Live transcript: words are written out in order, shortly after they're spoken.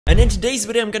And in today's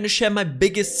video, I'm gonna share my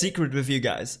biggest secret with you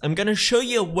guys. I'm gonna show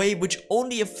you a way which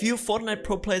only a few Fortnite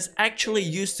Pro players actually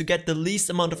use to get the least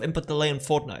amount of input delay in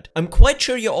Fortnite. I'm quite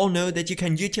sure you all know that you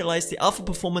can utilize the Alpha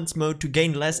Performance Mode to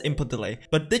gain less input delay.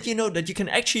 But did you know that you can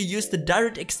actually use the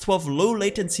DX12 Low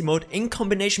Latency mode in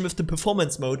combination with the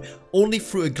Performance Mode only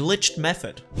through a glitched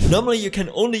method? Normally you can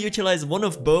only utilize one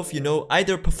of both, you know,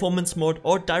 either Performance Mode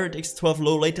or DX12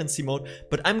 Low Latency mode,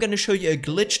 but I'm gonna show you a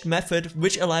glitched method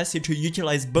which allows you to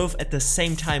utilize both at the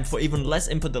same time for even less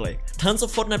input delay. Tons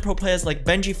of Fortnite Pro players like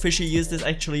Benjyfishy use this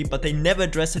actually, but they never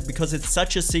address it because it's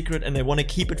such a secret and they want to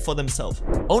keep it for themselves.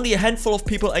 Only a handful of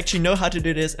people actually know how to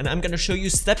do this, and I'm gonna show you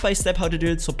step by step how to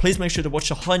do it, so please make sure to watch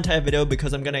the whole entire video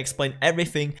because I'm gonna explain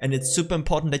everything, and it's super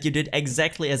important that you did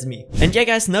exactly as me. And yeah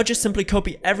guys, now just simply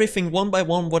copy everything one by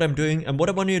one what I'm doing, and what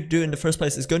I want you to do in the first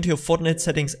place is go into your Fortnite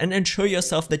settings and ensure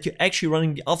yourself that you're actually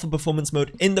running the Alpha Performance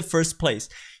Mode in the first place.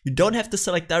 You don't have to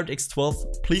select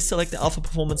DX12, please select the Alpha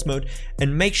Performance Mode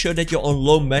and make sure that you're on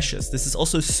low meshes. This is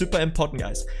also super important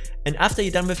guys. And after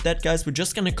you're done with that guys, we're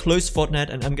just gonna close Fortnite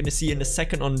and I'm gonna see you in a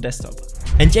second on the desktop.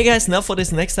 And yeah guys, now for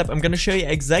this next step, I'm gonna show you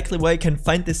exactly where you can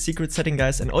find this secret setting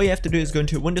guys, and all you have to do is go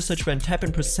into your Windows search bar and type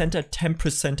in %, temp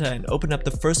 %, and open up the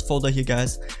first folder here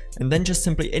guys, and then just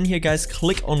simply in here guys,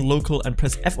 click on local and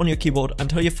press F on your keyboard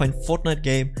until you find Fortnite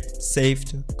game,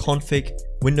 saved, config,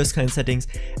 Windows client settings,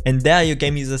 and there are your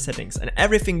game user settings, and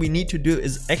everything we need to do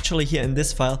is actually here in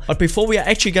this file. But before we are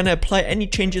actually gonna apply any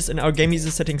changes in our game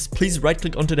user settings, please right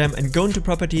click onto them and go into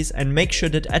properties and make sure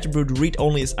that attribute read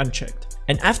only is unchecked.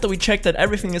 And after we check that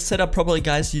everything is set up properly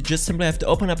guys, you just simply have to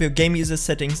open up your game user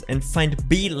settings and find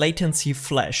B latency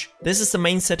flash. This is the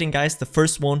main setting guys, the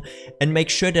first one, and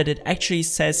make sure that it actually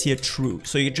says here true.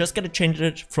 So you just gotta change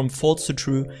it from false to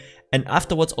true, and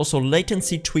afterwards also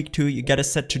latency tweak 2 you gotta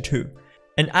set to 2.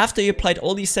 And after you applied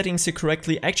all these settings here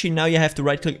correctly, actually now you have to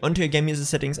right click onto your game user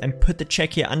settings and put the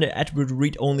check here under attribute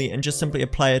read only and just simply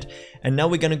apply it. And now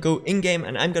we're gonna go in game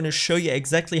and I'm gonna show you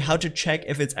exactly how to check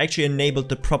if it's actually enabled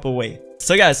the proper way.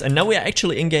 So guys, and now we are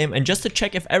actually in game, and just to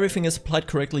check if everything is applied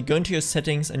correctly, go into your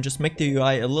settings and just make the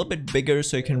UI a little bit bigger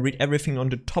so you can read everything on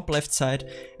the top left side.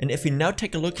 And if we now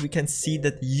take a look, we can see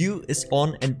that U is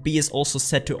on and B is also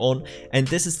set to on, and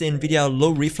this is the Nvidia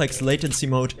low reflex latency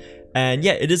mode. And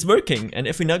yeah, it is working. And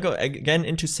if we now go again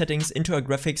into settings, into our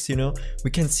graphics, you know,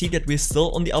 we can see that we're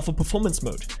still on the Alpha Performance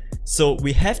Mode. So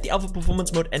we have the Alpha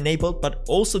Performance Mode enabled, but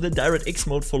also the DirectX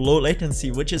mode for low latency,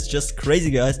 which is just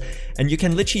crazy guys. And you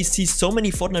can literally see so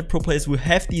many Fortnite Pro players who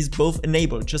have these both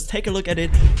enabled. Just take a look at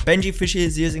it. Benjyfishy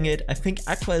is using it, I think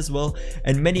Aqua as well,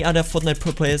 and many other Fortnite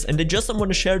Pro players, and they just don't want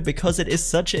to share it because it is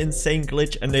such an insane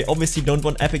glitch, and they obviously don't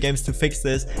want Epic Games to fix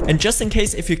this. And just in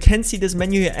case, if you can see this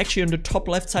menu here actually on the top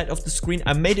left side of the screen,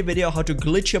 I made a video how to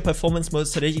glitch your performance mode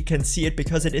so that you can see it,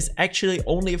 because it is actually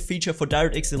only a feature for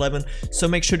DirectX 11, so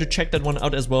make sure to check that one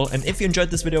out as well. And if you enjoyed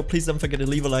this video, please don't forget to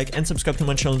leave a like and subscribe to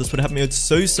my channel. This would help me out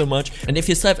so much. And if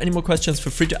you still have any more questions,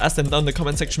 feel free to ask them down in the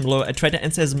comment section below. I try to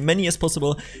answer as many as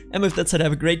possible. And with that said,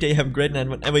 have a great day, have a great night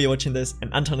whenever you're watching this, and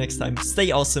until next time,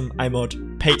 stay awesome. I'm out.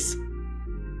 Peace.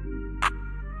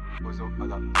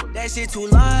 That shit too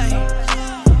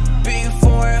light. Big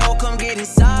foreign hoe, come get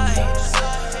inside.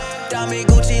 Diamond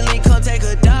Gucci link, come take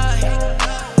a dive.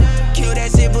 Kill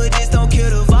that shit.